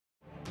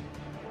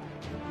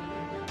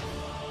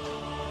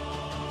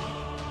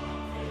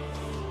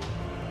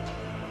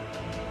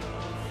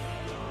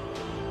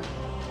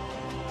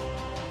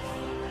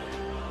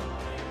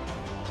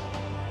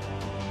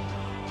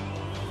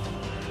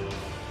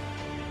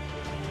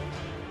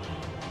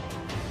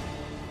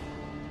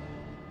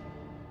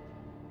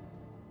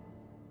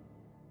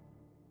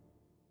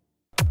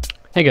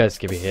Hey guys,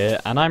 Skibby here,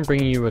 and I'm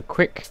bringing you a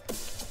quick,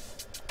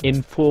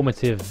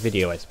 informative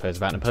video, I suppose,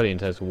 about Napoleon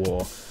Total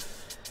War.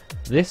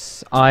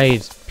 This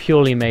I'd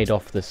purely made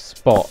off the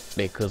spot,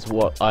 because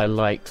what I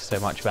like so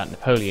much about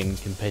Napoleon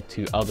compared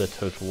to other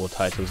Total War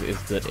titles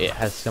is that it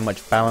has so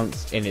much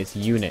balance in its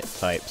unit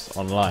types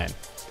online.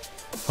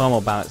 Far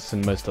more balanced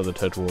than most other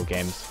Total War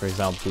games, for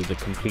example the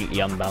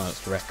completely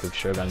unbalanced wreck of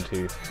Shogun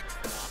 2.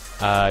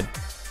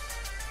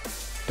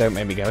 Don't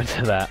make me go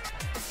into that.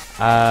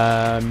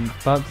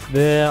 But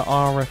there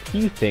are a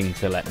few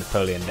things that let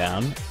Napoleon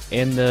down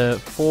in the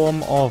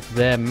form of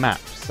their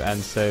maps, and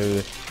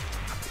so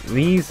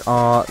these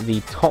are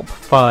the top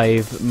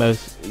 5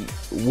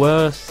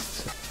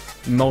 worst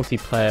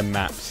multiplayer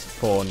maps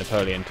for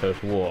Napoleon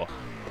Total War.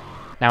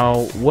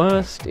 Now,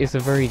 worst is a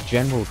very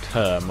general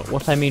term.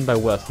 What I mean by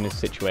worst in this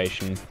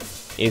situation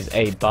is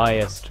a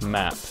biased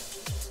map.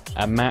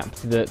 A map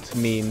that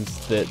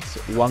means that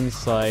one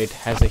side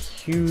has a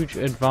huge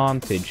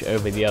advantage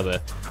over the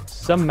other.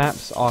 Some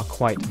maps are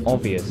quite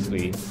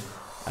obviously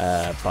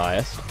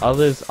biased,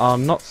 others are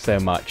not so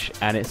much,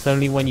 and it's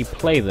only when you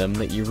play them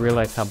that you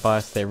realise how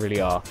biased they really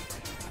are.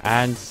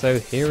 And so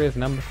here is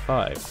number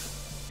 5.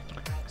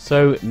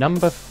 So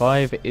number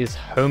 5 is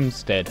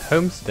Homestead.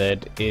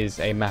 Homestead is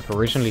a map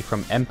originally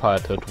from Empire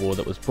Total War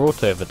that was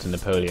brought over to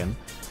Napoleon,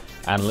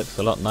 and looks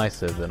a lot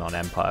nicer than on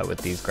Empire with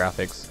these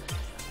graphics.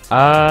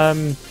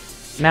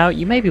 Now,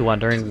 you may be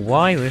wondering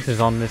why this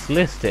is on this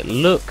list. It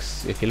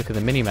looks, if you look at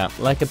the minimap,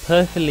 like a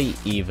perfectly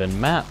even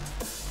map.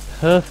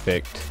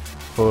 Perfect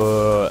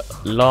for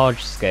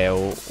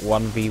large-scale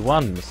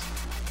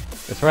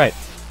 1v1s. That's right,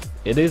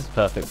 it is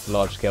perfect for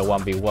large-scale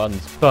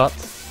 1v1s, but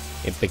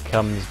it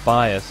becomes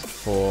biased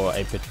for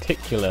a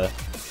particular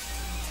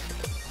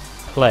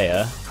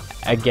player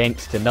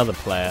against another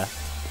player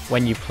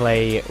when you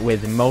play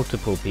with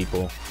multiple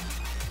people.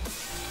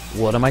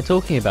 What am I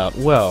talking about?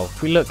 Well,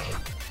 if we look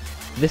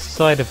this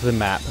side of the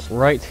map,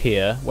 right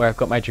here, where I've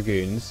got my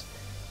Dragoons,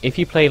 if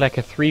you play like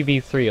a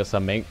 3v3 or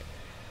something,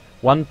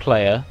 one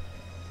player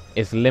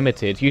is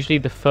limited, usually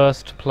the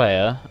first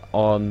player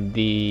on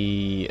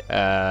the,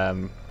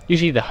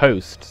 usually the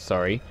host,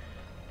 sorry,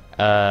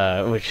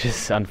 which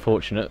is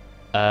unfortunate,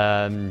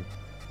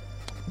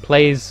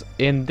 plays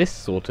in this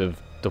sort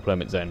of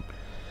deployment zone.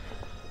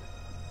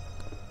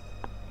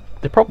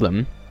 The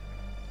problem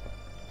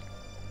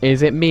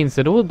is it means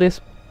that all this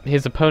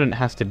his opponent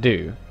has to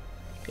do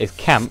is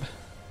camp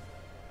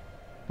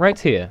right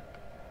here,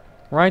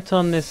 right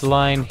on this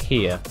line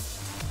here.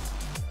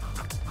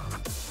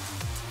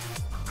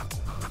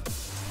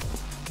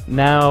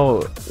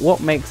 Now,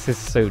 what makes this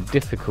so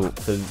difficult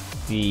for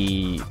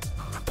the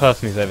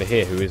person who's over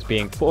here, who is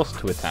being forced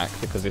to attack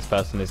because this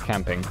person is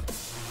camping,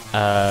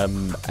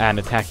 and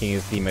attacking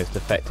is the most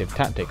effective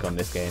tactic on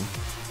this game,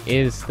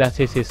 is that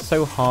it is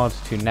so hard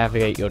to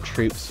navigate your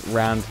troops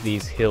round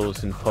these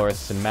hills and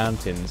forests and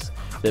mountains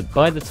that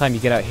by the time you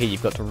get out here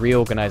you've got to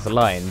reorganize the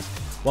lines.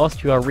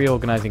 Whilst you are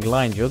reorganizing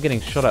lines, you're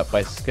getting shot up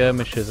by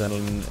skirmishers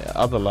and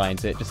other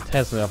lines. It just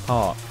tears them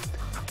apart.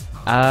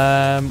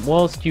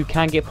 Whilst you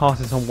can get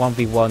passes on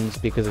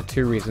 1v1s because of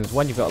 2 reasons.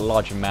 One, you've got a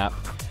larger map,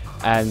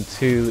 and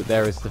 2,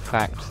 there is the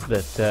fact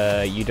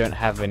that you don't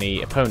have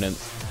any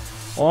opponents.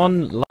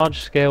 On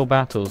large-scale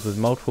battles with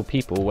multiple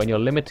people, when you're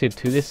limited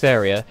to this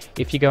area,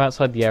 if you go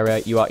outside the area,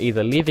 you are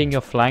either leaving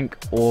your flank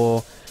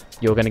or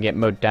you're going to get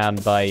mowed down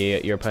by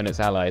your opponent's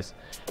allies.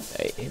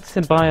 It's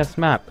a biased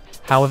map.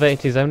 However,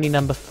 it is only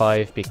number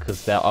 5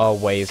 because there are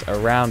ways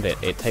around it.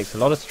 It takes a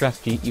lot of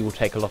strategy, you will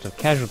take a lot of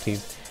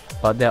casualties,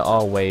 but there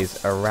are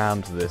ways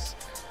around this.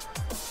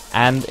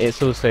 And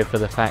it's also for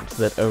the fact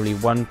that only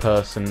one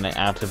person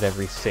out of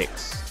every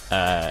 6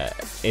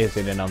 is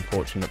in an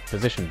unfortunate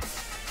position.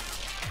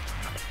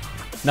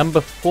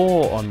 Number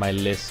 4 on my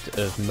list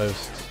of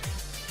most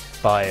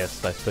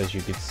biased, I suppose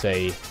you could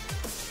say,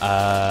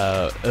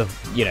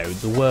 of, you know,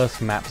 the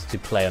worst maps to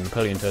play on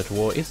Napoleon Total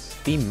War is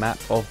the map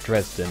of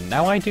Dresden.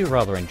 Now, I do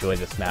rather enjoy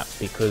this map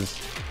because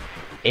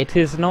it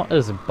is not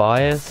as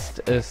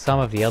biased as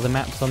some of the other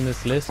maps on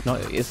this list.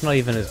 It's not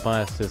even as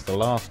biased as the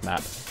last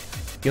map.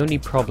 The only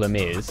problem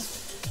is,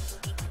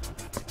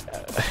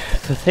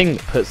 the thing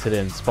that puts it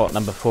in spot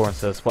number 4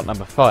 instead of spot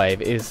number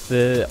 5 is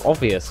the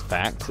obvious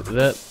fact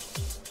that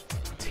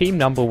Team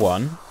number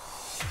 1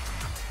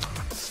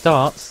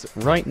 starts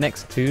right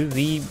next to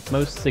the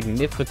most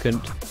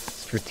significant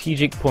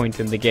strategic point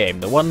in the game.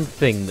 The one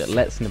thing that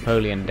lets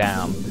Napoleon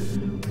down,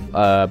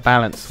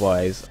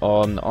 balance-wise,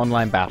 on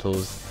online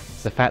battles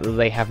is the fact that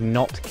they have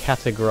not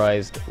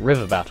categorized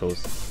river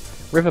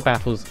battles. River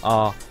battles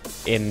are,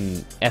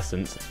 in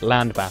essence,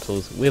 land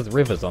battles with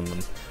rivers on them,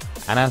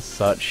 and as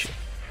such,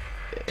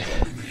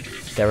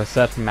 there are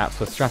certain maps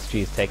where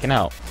strategy is taken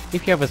out.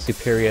 If you have a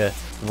superior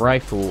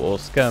rifle or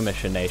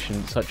skirmisher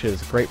nation such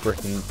as Great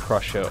Britain,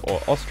 Prussia or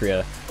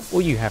Austria,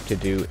 all you have to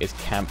do is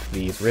camp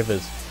these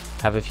rivers,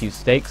 have a few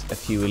stakes, a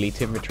few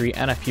elite infantry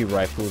and a few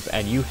rifles,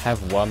 and you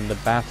have won the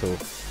battle.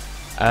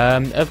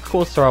 Of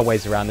course there are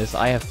ways around this.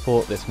 I have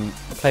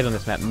played on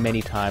this map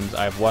many times,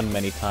 I've won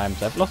many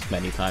times, I've lost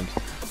many times.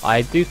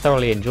 I do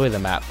thoroughly enjoy the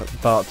map,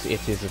 but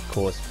it is of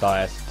course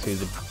biased to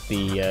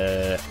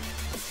the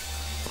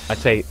I'd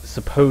say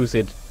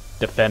supposed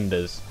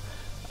defenders.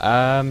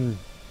 Now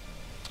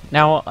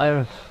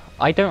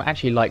I don't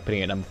actually like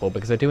putting it at number 4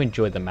 because I do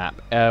enjoy the map.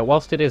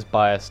 Whilst it is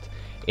biased,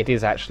 it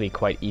is actually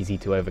quite easy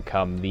to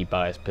overcome the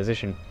biased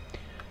position.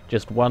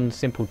 Just one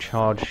simple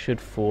charge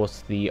should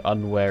force the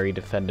unwary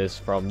defenders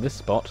from this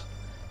spot,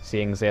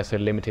 seeing as they are so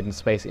limited in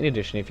space. In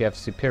addition, if you have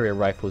superior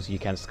rifles, you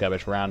can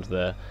skirmish around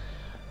there.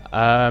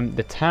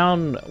 The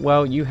town,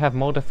 well, you have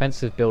more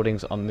defensive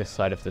buildings on this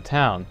side of the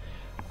town.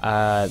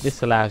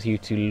 This allows you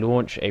to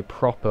launch a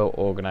proper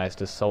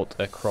organized assault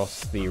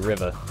across the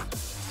river.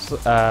 So,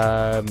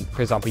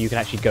 for example, you can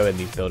actually go in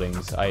these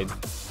buildings.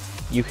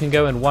 You can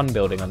go in one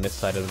building on this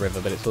side of the river,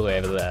 but it's all the way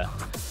over there.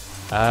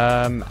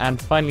 And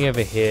finally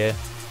over here,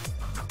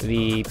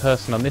 the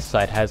person on this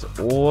side has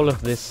all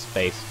of this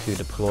space to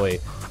deploy.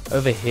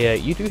 Over here,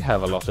 you do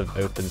have a lot of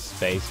open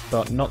space,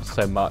 but not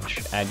so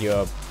much, and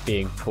you're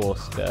being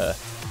forced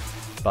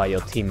by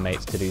your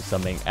teammates to do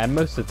something. And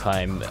most of the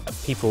time,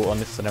 people on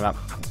this side of the map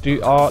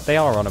they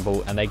are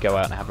honourable, and they go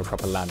out and have a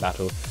proper land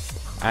battle.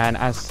 And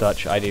as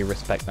such, I do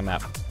respect the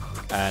map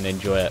and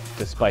enjoy it,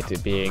 despite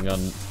it being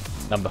on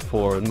number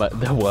 4 and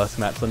the worst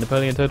maps on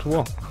Napoleon Total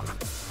War.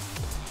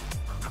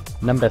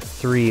 Number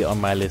 3 on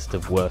my list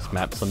of worst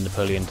maps on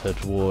Napoleon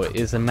Total War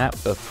is a map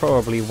of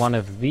probably one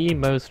of the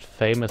most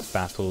famous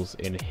battles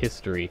in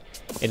history.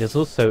 It is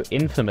also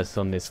infamous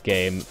on this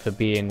game for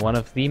being one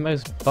of the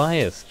most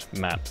biased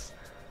maps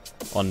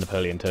on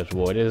Napoleon Total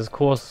War. It is of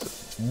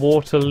course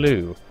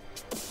Waterloo.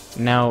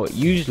 Now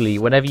usually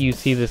whenever you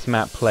see this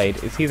map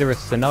played, it's either a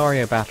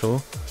scenario battle,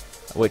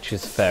 which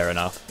is fair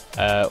enough,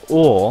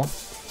 or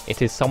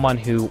it is someone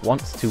who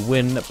wants to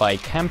win by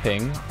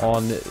camping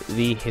on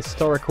the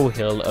historical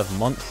hill of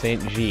Mont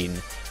Saint-Jean,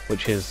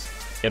 which is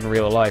in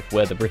real life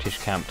where the British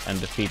camped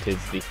and defeated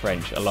the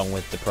French along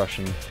with the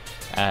Prussian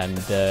and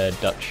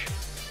Dutch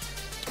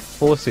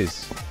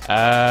forces.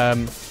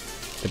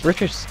 The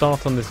British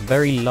start on this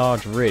very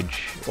large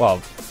ridge.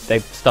 Well,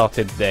 they've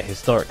started there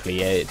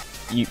historically.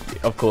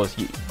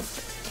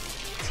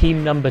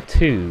 Team number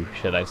 2,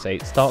 should I say,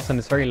 starts on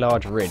this very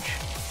large ridge,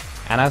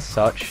 and as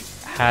such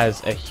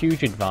has a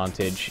huge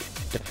advantage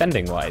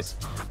defending wise.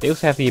 They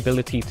also have the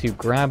ability to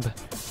grab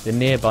the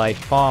nearby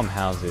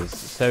farmhouses,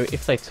 so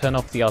if they turn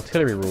off the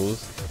artillery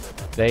rules,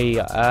 they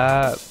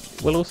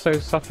will also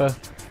suffer.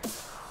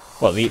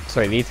 Well, the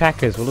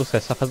attackers will also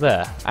suffer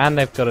there, and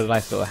they've got a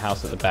nice little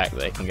house at the back that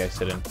they can go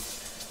sit in.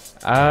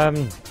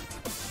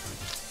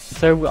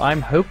 So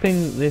I'm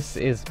hoping this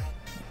is,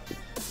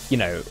 you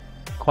know,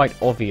 quite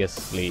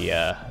obviously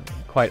a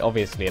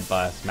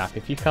biased map.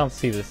 If you can't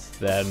see this,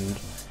 then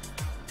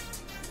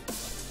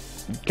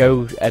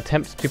go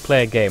attempt to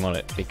play a game on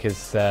it,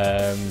 because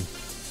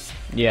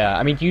yeah,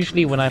 I mean,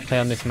 usually when I play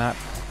on this map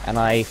and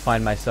I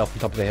find myself on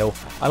top of the hill,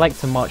 I like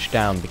to march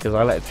down because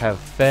I like to have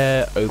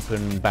fair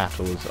open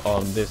battles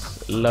on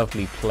this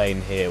lovely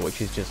plain here,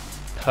 which is just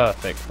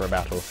perfect for a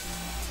battle.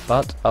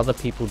 But other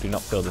people do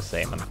not feel the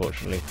same,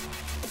 unfortunately.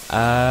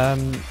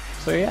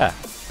 So yeah,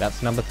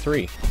 that's number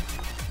 3.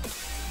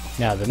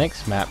 Now the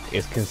next map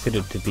is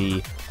considered to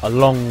be,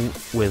 along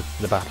with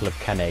the Battle of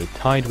Cannae,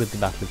 tied with the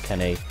Battle of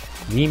Cannae,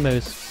 the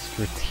most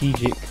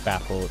strategic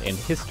battle in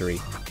history.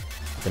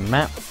 The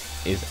map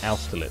is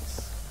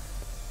Austerlitz.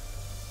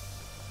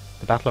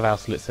 The Battle of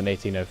Austerlitz in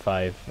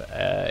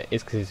 1805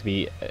 is considered to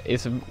be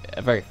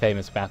a very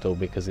famous battle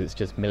because it's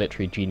just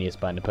military genius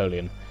by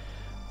Napoleon.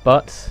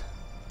 But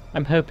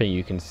I'm hoping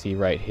you can see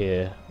right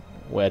here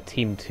where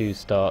Team 2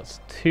 starts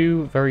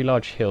 2 very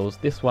large hills.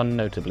 This one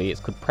notably, it's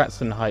called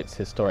Pratzen Heights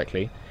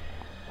historically.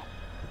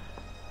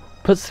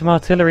 Put some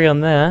artillery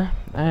on there,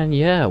 and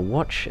yeah,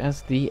 watch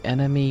as the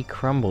enemy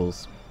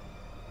crumbles.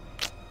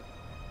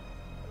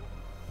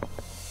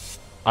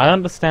 I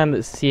understand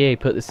that CA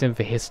put this in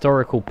for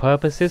historical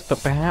purposes,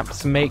 but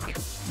perhaps make,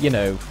 you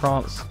know,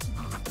 France,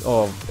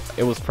 or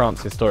it was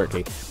France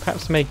historically,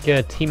 perhaps make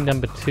team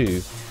number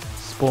 2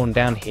 spawn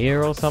down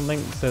here or something,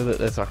 so that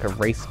there's like a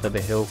race for the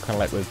hill, kind of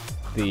like with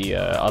the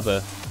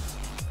other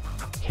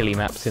hilly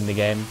maps in the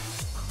game.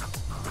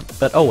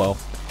 But oh well,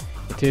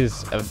 it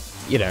is a,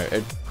 you know,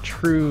 a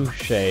true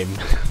shame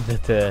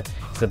that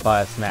it's a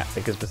biased map,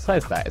 because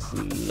besides that, it's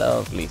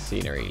lovely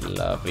scenery,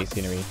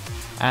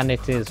 and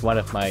it is one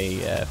of my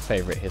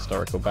favourite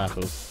historical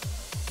battles.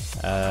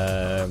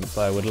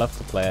 So I would love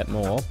to play it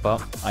more,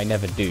 but I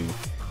never do,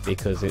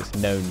 because it's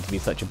known to be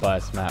such a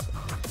biased map.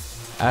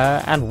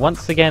 And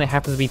once again, it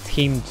happens to be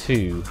Team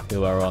 2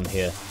 who are on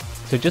here.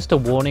 So just a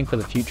warning for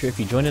the future, if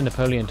you join a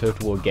Napoleon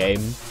Total War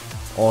game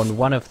on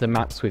one of the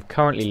maps we've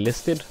currently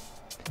listed,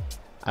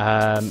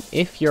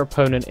 if your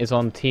opponent is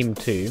on Team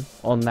 2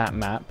 on that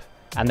map,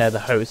 and they're the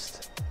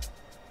host,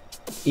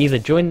 either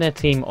join their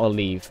team or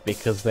leave,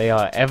 because they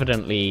are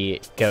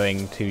evidently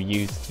going to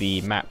use the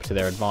map to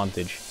their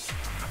advantage.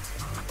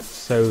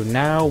 So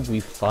now we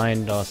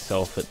find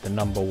ourselves at the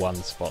number 1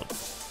 spot.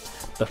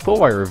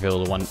 Before I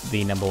reveal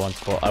the number 1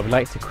 spot, I would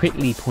like to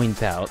quickly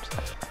point out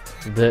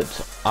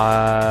that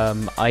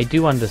I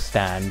do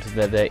understand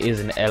that there is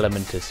an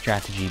element of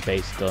strategy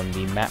based on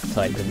the map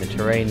type and the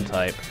terrain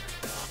type.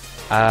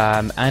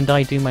 And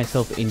I do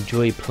myself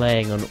enjoy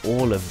playing on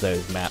all of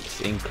those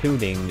maps,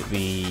 including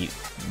the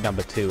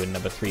number 2 and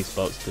number 3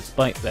 spots,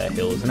 despite their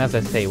hills. And as I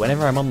say,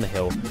 whenever I'm on the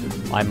hill,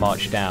 I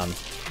march down.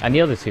 And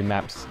the other 2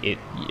 maps,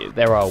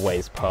 there are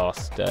ways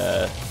past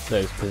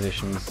those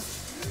positions.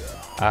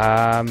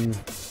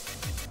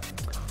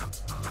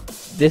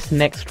 This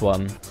next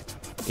one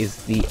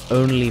is the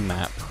only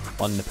map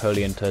on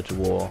Napoleon Total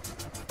War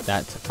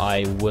that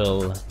I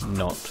will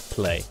not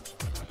play.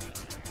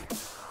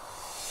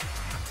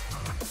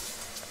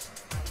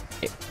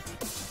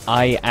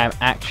 I am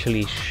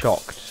actually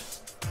shocked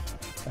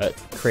at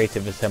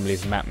Creative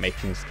Assembly's map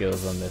making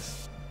skills on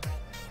this.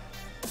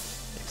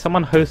 If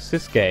someone hosts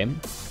this game,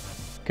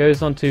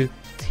 goes on to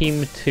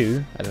Team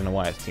 2, I don't know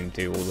why it's Team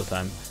 2 all the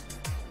time,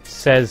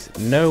 says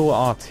no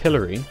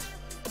artillery,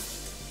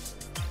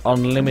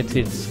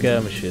 unlimited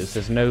skirmishes,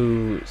 there's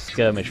no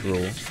skirmish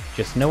rule,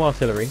 just no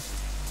artillery,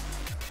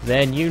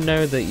 then you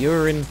know that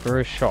you're in for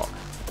a shock,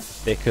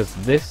 because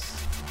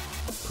this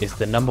is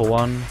the number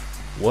 1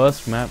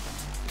 worst map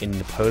in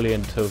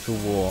Napoleon Total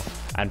War,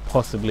 and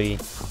possibly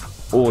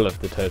all of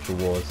the Total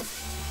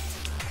Wars.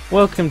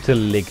 Welcome to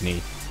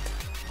Ligny.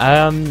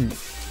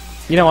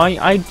 You know,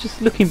 I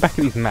just looking back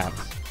at these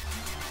maps,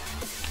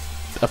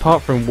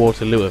 apart from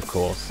Waterloo, of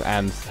course,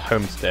 and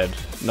Homestead,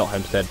 not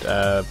Homestead,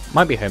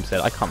 might be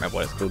Homestead, I can't remember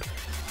what it's called,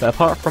 but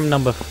apart from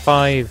number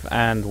 5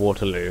 and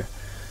Waterloo,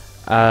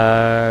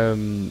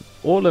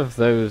 all of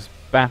those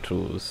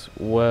battles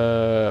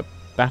were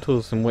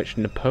battles in which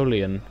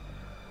Napoleon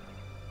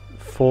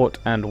fought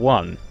and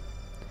won.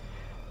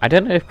 I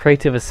don't know if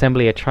Creative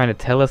Assembly are trying to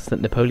tell us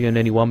that Napoleon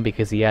only won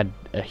because he had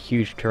a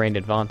huge terrain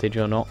advantage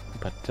or not,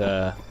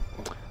 but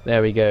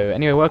there we go.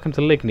 Anyway, welcome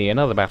to Ligny,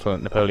 another battle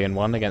that Napoleon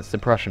won against the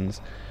Prussians.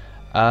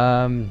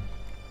 At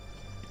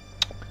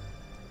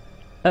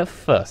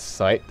first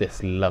sight,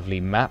 this lovely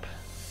map,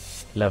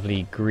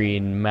 lovely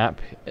green map,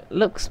 it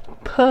looks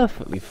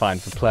perfectly fine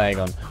for playing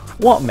on.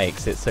 What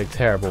makes it so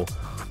terrible?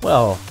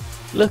 Well,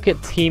 look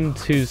at Team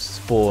 2's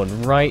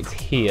spawn right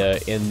here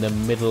in the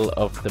middle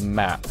of the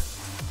map.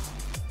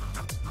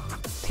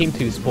 Team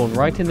 2 spawn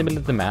right in the middle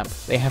of the map.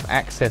 They have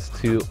access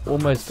to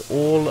almost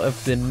all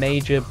of the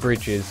major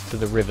bridges to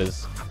the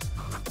rivers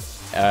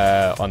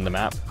on the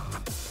map.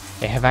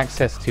 They have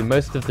access to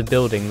most of the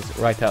buildings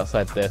right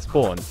outside their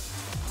spawn.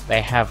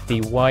 They have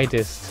the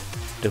widest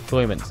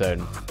deployment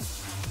zone.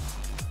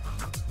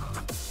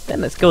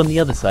 Then let's go on the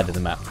other side of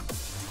the map.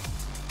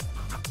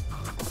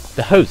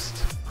 The host,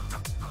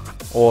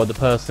 or the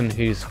person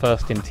who's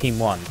first in Team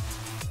 1.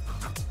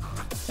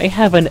 They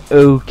have an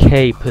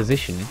okay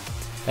position.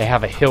 They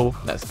have a hill,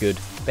 that's good.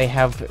 They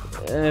have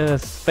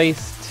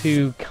space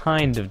to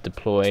kind of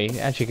deploy.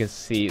 As you can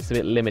see, it's a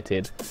bit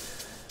limited.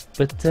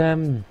 But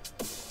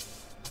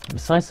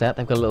besides that,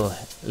 they've got a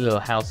little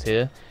house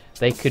here.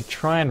 They could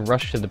try and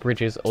rush to the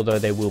bridges, although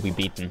they will be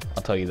beaten,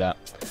 I'll tell you that.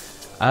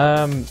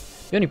 The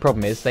only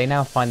problem is they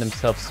now find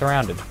themselves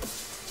surrounded.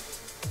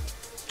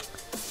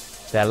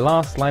 Their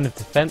last line of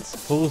defense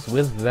falls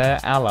with their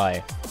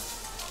ally.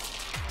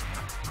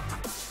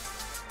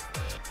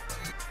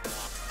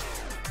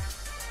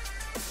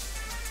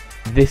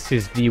 This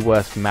is the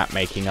worst map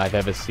making I've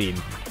ever seen.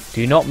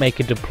 Do not make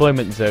a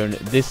deployment zone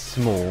this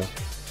small,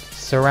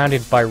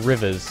 surrounded by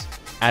rivers,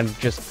 and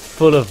just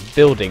full of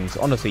buildings.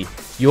 Honestly,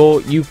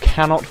 you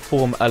cannot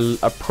form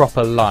a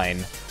proper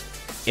line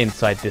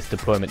inside this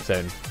deployment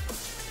zone.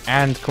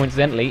 And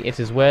coincidentally, it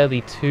is where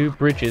the 2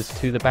 bridges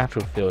to the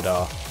battlefield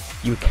are.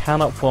 You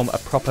cannot form a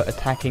proper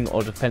attacking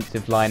or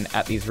defensive line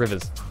at these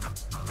rivers.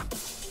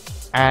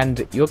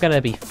 And you're going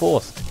to be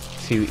forced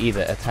to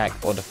either attack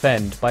or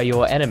defend by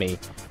your enemy,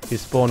 who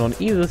spawn on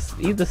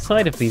either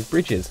side of these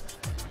bridges.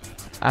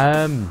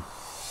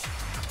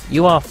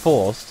 You are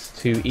forced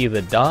to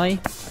either die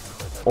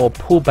or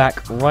pull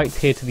back right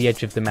here to the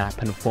edge of the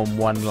map and form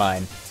one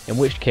line, in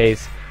which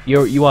case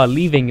you are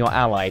leaving your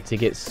ally to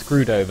get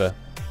screwed over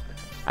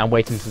and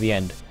wait until the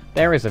end.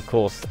 There is of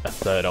course a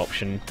third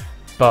option,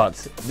 but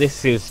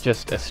this is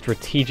just a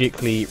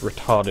strategically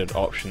retarded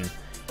option.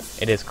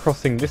 It is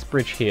crossing this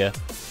bridge here,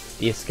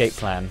 the escape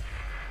plan,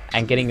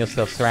 and getting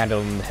yourself surrounded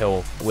on the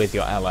hill with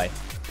your ally,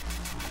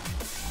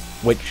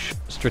 which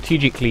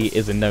strategically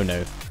is a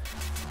no-no.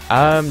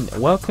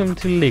 Welcome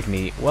to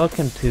Ligny.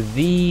 Welcome to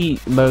the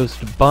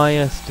most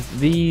biased,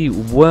 the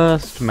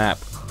worst map,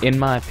 in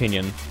my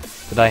opinion,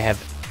 that I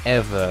have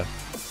ever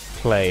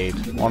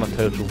played on a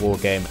Total War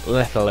game,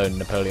 let alone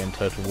Napoleon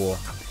Total War.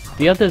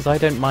 The others I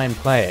don't mind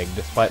playing,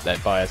 despite their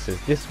biases.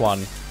 This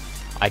one,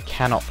 I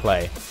cannot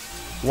play.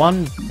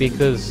 One,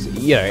 because,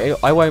 you know,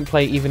 I won't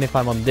play even if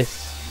I'm on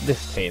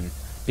this team,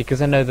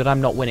 because I know that I'm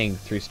not winning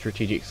through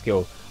strategic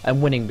skill. I'm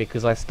winning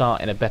because I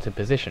start in a better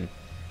position.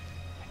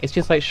 It's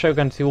just like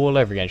Shogun 2 all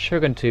over again.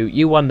 Shogun 2,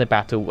 you won the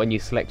battle when you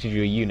selected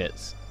your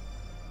units.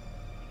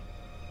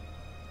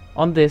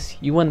 On this,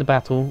 you won the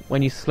battle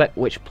when you select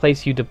which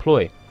place you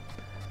deploy.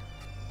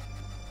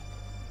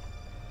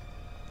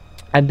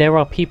 And there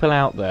are people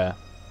out there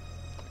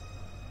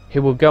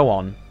who will go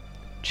on,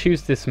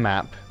 choose this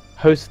map,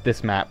 host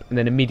this map, and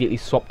then immediately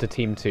swap to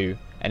Team 2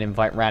 and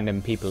invite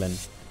random people in,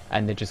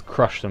 and then just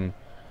crush them.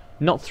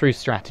 Not through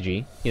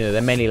strategy, you know,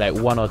 they're mainly like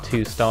 1 or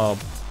 2 star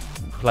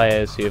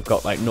players who have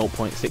got like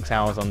 0.6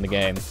 hours on the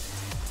game.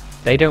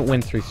 They don't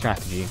win through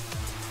strategy.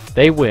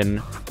 They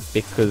win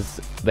because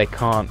they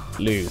can't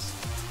lose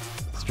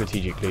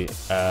strategically.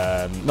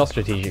 Not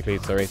strategically,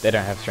 sorry, they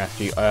don't have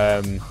strategy.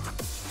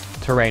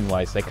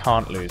 Terrain-wise, they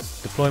can't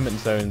lose. Deployment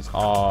zones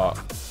are...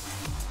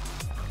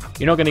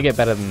 You're not going to get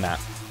better than that.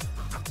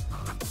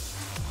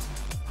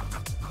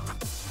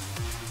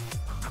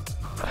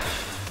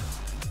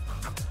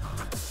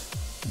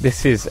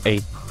 This is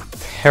a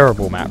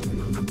terrible map.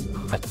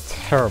 A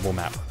terrible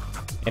map,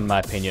 in my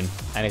opinion.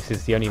 And this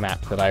is the only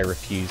map that I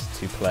refuse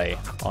to play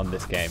on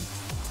this game.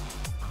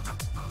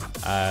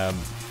 I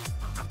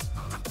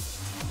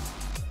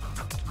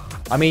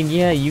mean,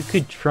 yeah, you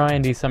could try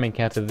and do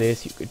something out of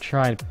this. You could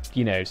try and,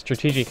 you know,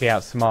 strategically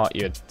outsmart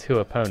your 2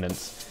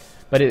 opponents.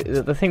 But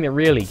the thing that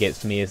really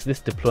gets me is this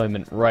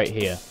deployment right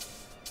here.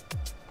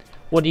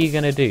 What are you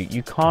going to do?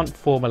 You can't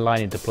form a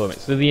line in deployment.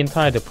 So the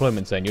entire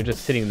deployment zone, you're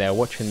just sitting there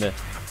watching the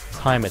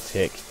timer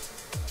tick.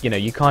 You know,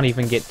 you can't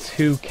even get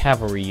 2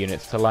 cavalry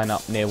units to line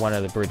up near one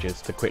of the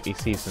bridges to quickly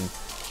seize them.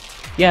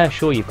 Yeah,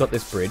 sure, you've got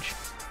this bridge.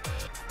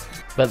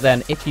 But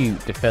then if you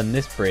defend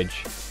this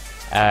bridge,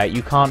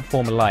 you can't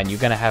form a line. You're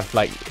gonna have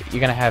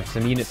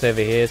some units over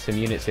here, some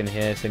units in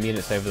here, some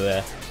units over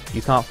there.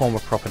 You can't form a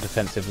proper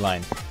defensive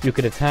line. You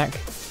could attack.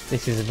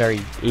 This is a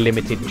very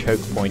limited choke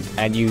point,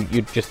 and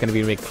you're just going to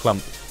be a big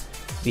clump.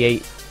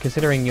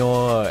 Considering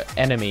your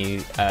enemy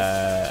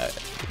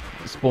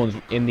spawns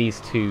in these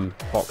 2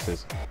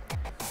 boxes,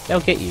 they'll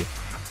get you.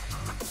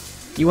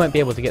 You won't be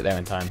able to get there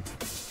in time.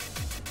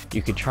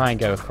 You could try and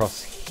go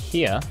across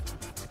here.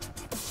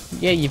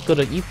 Yeah, you've got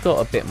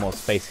a bit more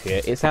space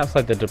here. It's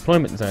outside the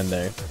deployment zone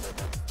though,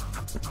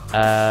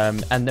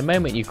 and the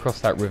moment you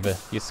cross that river,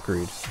 you're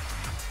screwed.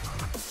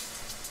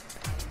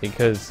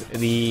 Because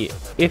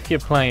if you're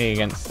playing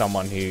against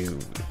someone who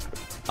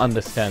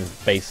understands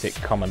basic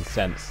common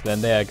sense,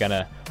 then they are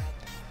gonna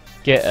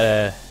get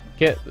a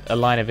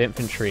line of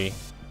infantry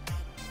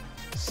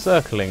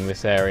circling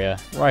this area,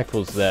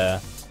 rifles there,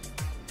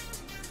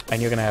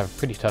 and you're gonna have a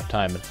pretty tough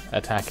time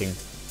attacking.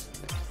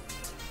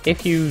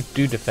 If you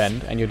do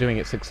defend and you're doing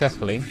it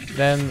successfully,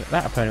 then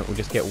that opponent will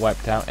just get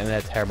wiped out in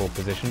their terrible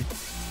position,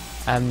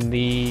 and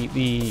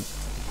the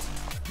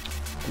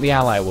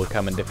ally will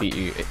come and defeat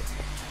you.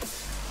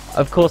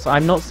 Of course,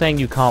 I'm not saying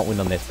you can't win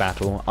on this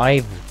battle.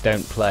 I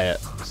don't play it,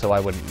 so I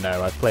wouldn't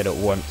know. I've played it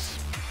once,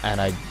 and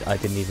I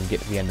didn't even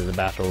get to the end of the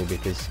battle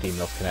because Steam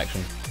lost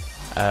connection.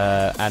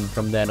 And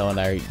from then on,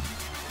 I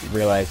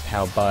realized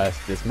how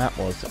biased this map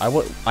was.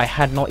 I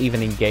had not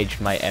even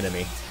engaged my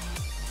enemy,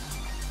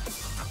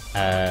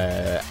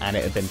 and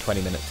it had been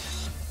 20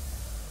 minutes.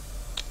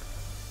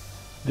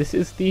 This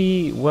is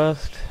the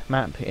worst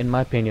map, in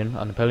my opinion,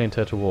 on Napoleon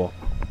Total War.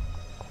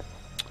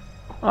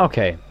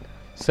 Okay.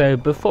 So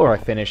before I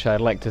finish, I'd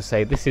like to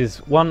say this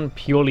is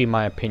purely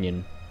my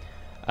opinion,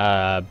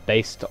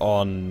 based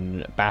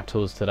on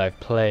battles that I've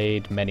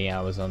played, many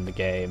hours on the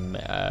game.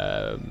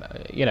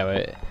 You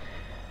know,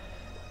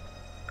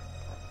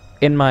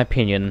 in my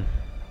opinion,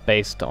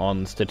 based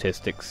on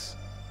statistics,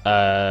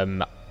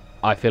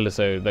 I feel as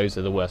though those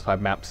are the worst 5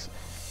 maps.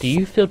 Do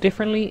you feel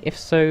differently? If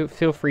so,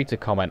 feel free to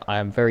comment. I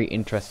am very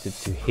interested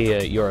to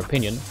hear your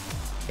opinion.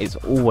 It's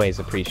always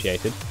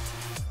appreciated.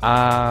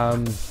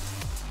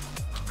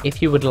 If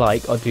you would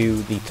like, I'll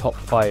do the top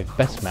 5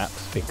 best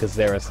maps, because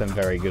there are some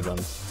very good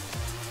ones.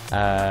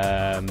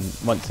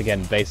 Once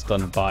again, based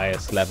on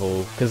bias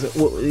level, because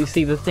you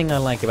see, the thing I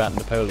like about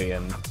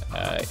Napoleon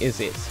is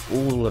it's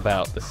all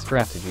about the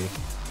strategy.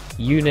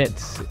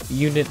 Units,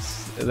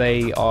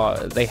 they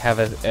have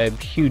a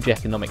huge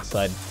economic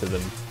side to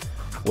them,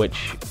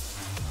 which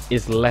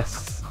is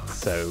less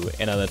so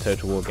in other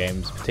Total War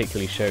games,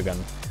 particularly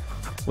Shogun.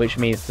 Which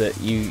means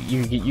that you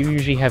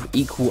usually have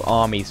equal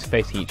armies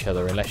facing each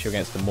other, unless you're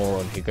against a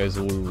moron who goes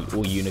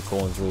all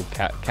unicorns or all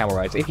camel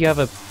riders. If you have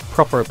a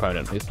proper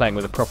opponent who's playing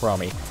with a proper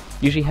army, you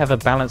usually have a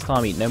balanced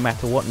army no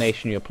matter what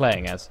nation you're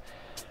playing as,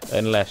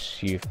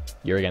 unless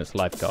you're against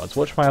lifeguards.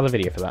 Watch my other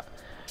video for that.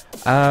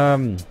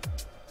 And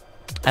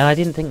I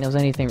didn't think there was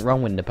anything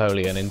wrong with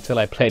Napoleon until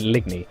I played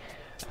Ligny.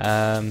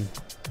 Well,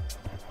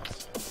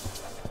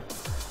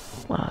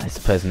 I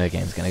suppose no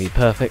game's going to be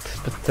perfect,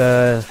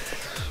 but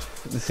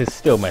this is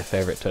still my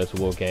favourite Total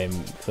War game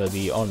for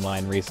the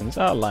online reasons.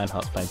 Oh,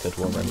 Lionheart's playing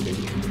Total War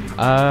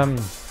Revolution.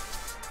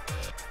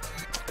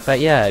 But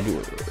yeah,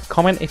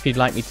 comment if you'd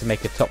like me to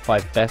make a top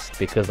 5 best,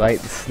 because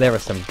there are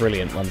some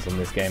brilliant ones on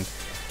this game.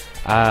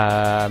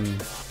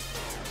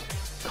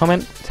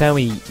 Comment, tell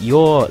me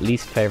your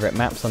least favourite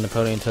maps on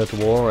Napoleon Total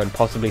War, and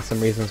possibly some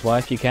reasons why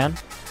if you can.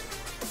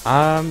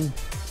 I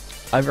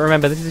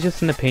remember, this is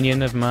just an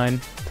opinion of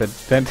mine.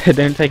 So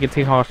don't take it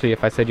too harshly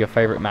if I said your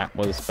favorite map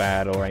was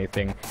bad or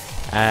anything.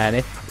 And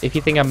if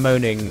you think I'm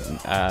moaning,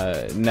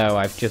 no,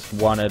 I've just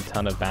won a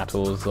ton of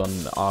battles on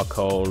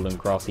Arcole and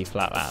grassy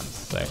flatlands,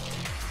 so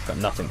it's got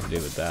nothing to do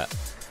with that.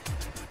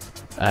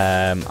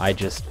 I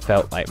just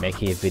felt like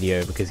making a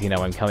video because, you know,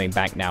 I'm coming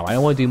back now. I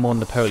want to do more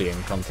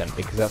Napoleon content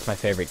because that's my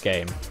favorite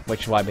game,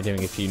 which is why I've been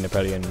doing a few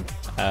Napoleon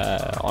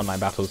online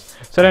battles.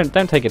 So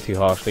don't take it too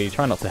harshly.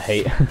 Try not to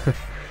hate.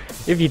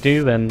 If you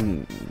do,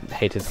 then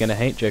haters gonna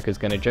hate, joker's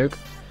gonna joke.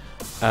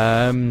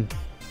 But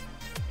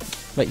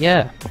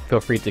yeah, feel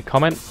free to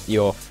comment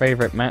your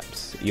favorite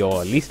maps,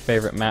 your least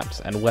favorite maps,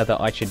 and whether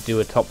I should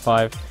do a top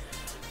 5.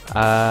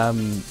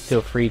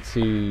 Feel free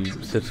to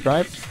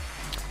subscribe.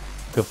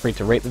 Feel free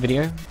to rate the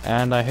video,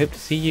 and I hope to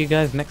see you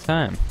guys next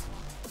time.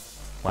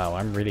 Wow,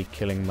 I'm really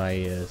killing my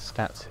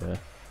stats here.